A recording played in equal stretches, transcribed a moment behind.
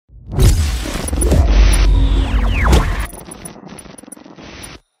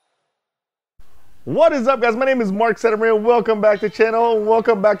What is up, guys? My name is Mark Sedemaria. Welcome back to the channel.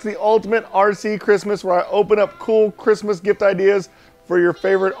 Welcome back to the Ultimate RC Christmas, where I open up cool Christmas gift ideas for your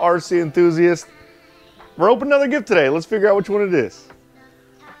favorite RC enthusiast. We're opening another gift today. Let's figure out which one it is.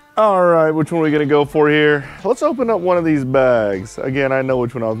 All right, which one are we gonna go for here? Let's open up one of these bags. Again, I know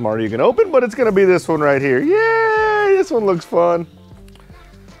which one I was Marty you can open, but it's gonna be this one right here. Yay, this one looks fun.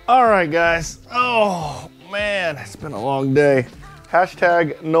 All right, guys. Oh man, it's been a long day.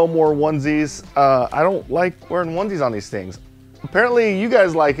 Hashtag no more onesies. I don't like wearing onesies on these things. Apparently you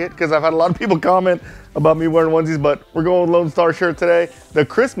guys like it because I've had a lot of people comment about me wearing onesies, but we're going with Lone Star shirt today, the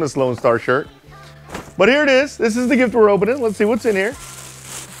Christmas Lone Star shirt. But here it is. This is the gift we're opening. Let's see what's in here.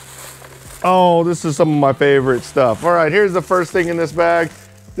 Oh, this is some of my favorite stuff. All right, here's the first thing in this bag.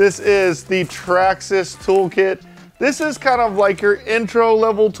 This is the Traxxas toolkit. This is kind of like your intro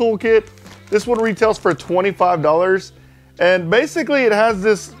level toolkit. This one retails for $25. And basically it has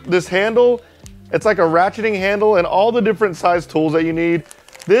this handle. It's like a ratcheting handle and all the different size tools that you need.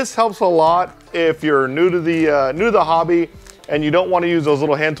 This helps a lot if you're new to the hobby and you don't want to use those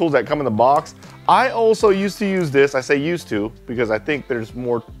little hand tools that come in the box. I also used to use this. I say used to because I think there's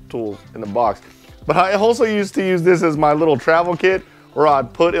more tools in the box. But I also used to use this as my little travel kit, or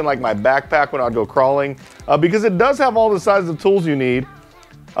I'd put in like my backpack when I'd go crawling, because it does have all the sizes of tools you need.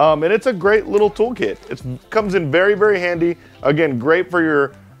 And it's a great little toolkit. It comes in very, very handy. Again, great for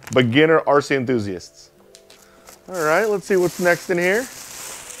your beginner RC enthusiasts. All right, let's see what's next in here.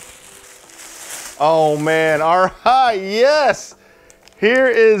 Oh man, all right, yes. Here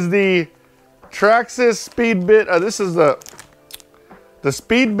is the Traxxas Speed Bit. This is the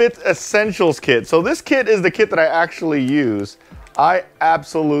Speed Bit Essentials kit. So this kit is the kit that I actually use. I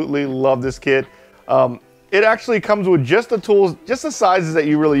absolutely love this kit. It actually comes with just the tools, just the sizes that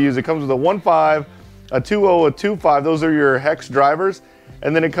you really use. It comes with a 1.5, a 2.0, a 2.5. Those are your hex drivers.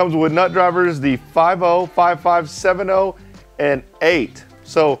 And then it comes with nut drivers, the 5.0, 5.5, 7.0, and 8.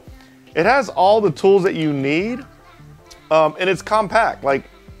 So it has all the tools that you need, and it's compact. Like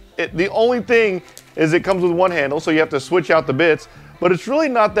the only thing is it comes with one handle, so you have to switch out the bits, but it's really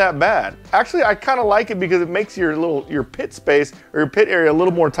not that bad. Actually, I kind of like it because it makes your pit space or your pit area a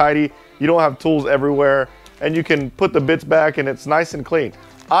little more tidy. You don't have tools everywhere, and you can put the bits back and it's nice and clean.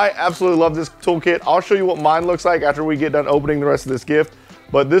 I absolutely love this toolkit. I'll show you what mine looks like after we get done opening the rest of this gift,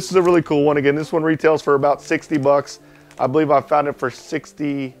 but this is a really cool one. Again, this one retails for about 60 bucks. I believe I found it for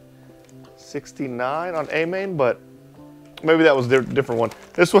 69 on A-Main, but maybe that was a different one.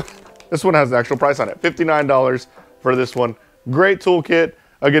 This one has the actual price on it, $59 for this one. Great toolkit.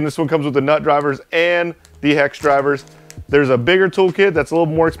 Again, this one comes with the nut drivers and the hex drivers. There's a bigger toolkit that's a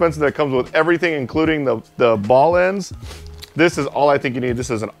little more expensive that comes with everything, including the ball ends. This is all I think you need. This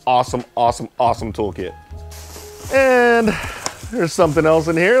is an awesome, awesome, awesome toolkit. And there's something else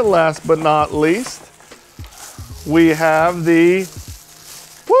in here. Last but not least, we have the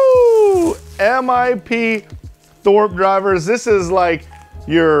MIP Thorpe drivers. This is like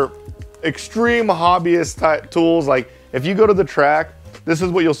your extreme hobbyist type tools. Like if you go to the track, this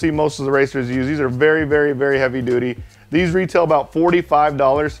is what you'll see most of the racers use. These are very, very, very heavy duty. These retail about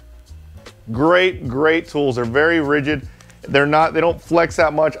 $45. Great, great tools. They're very rigid. They don't flex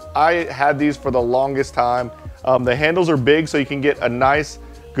that much. I had these for the longest time. The handles are big, so you can get a nice,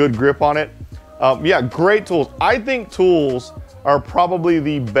 good grip on it. Yeah, great tools. I think tools are probably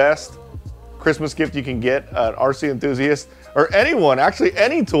the best Christmas gift you can get an RC enthusiast, or anyone, actually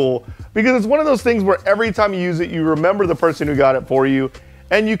any tool, because it's one of those things where every time you use it, you remember the person who got it for you,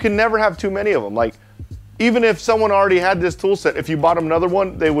 and you can never have too many of them. Like, even if someone already had this tool set, if you bought them another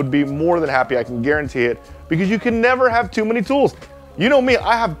one, they would be more than happy, I can guarantee it, because you can never have too many tools. You know me,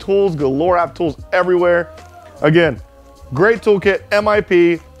 I have tools galore, I have tools everywhere. Again, great toolkit,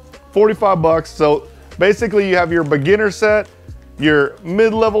 MIP, 45 bucks. So basically you have your beginner set, your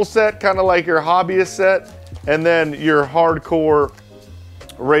mid-level set, kind of like your hobbyist set, and then your hardcore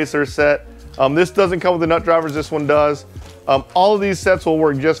racer set. This doesn't come with the nut drivers, this one does. All of these sets will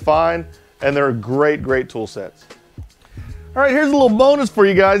work just fine, and they're great, great tool sets. All right, here's a little bonus for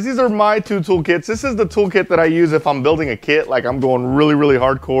you guys. These are my two toolkits. This is the toolkit that I use if I'm building a kit, like I'm going really, really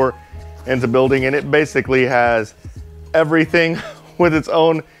hardcore into building, and it basically has everything with its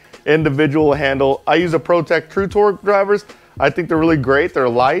own individual handle. I use a ProTech True Torque drivers. I think they're really great, they're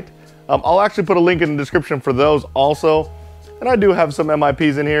light. I'll actually put a link in the description for those also. And I do have some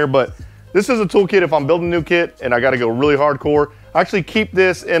MIPs in here, but this is a toolkit if I'm building a new kit and I gotta go really hardcore. I actually keep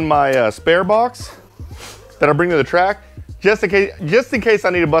this in my spare box that I bring to the track, just in case I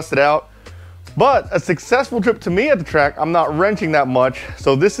need to bust it out. But a successful trip to me at the track, I'm not wrenching that much.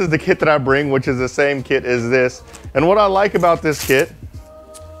 So this is the kit that I bring, which is the same kit as this. And what I like about this kit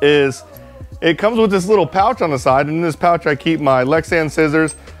is It comes with this little pouch on the side, and in this pouch I keep my Lexan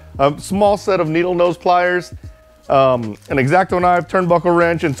scissors, a small set of needle nose pliers, an X-Acto knife, turnbuckle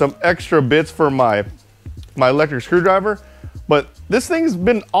wrench, and some extra bits for my electric screwdriver. But this thing's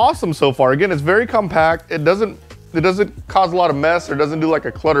been awesome so far. Again, it's very compact. It doesn't cause a lot of mess, or doesn't do like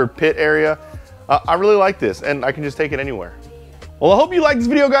a cluttered pit area. I really like this, and I can just take it anywhere. Well, I hope you liked this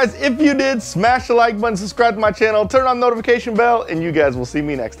video, guys. If you did, smash the like button, subscribe to my channel, turn on the notification bell, and you guys will see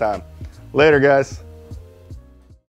me next time. Later, guys.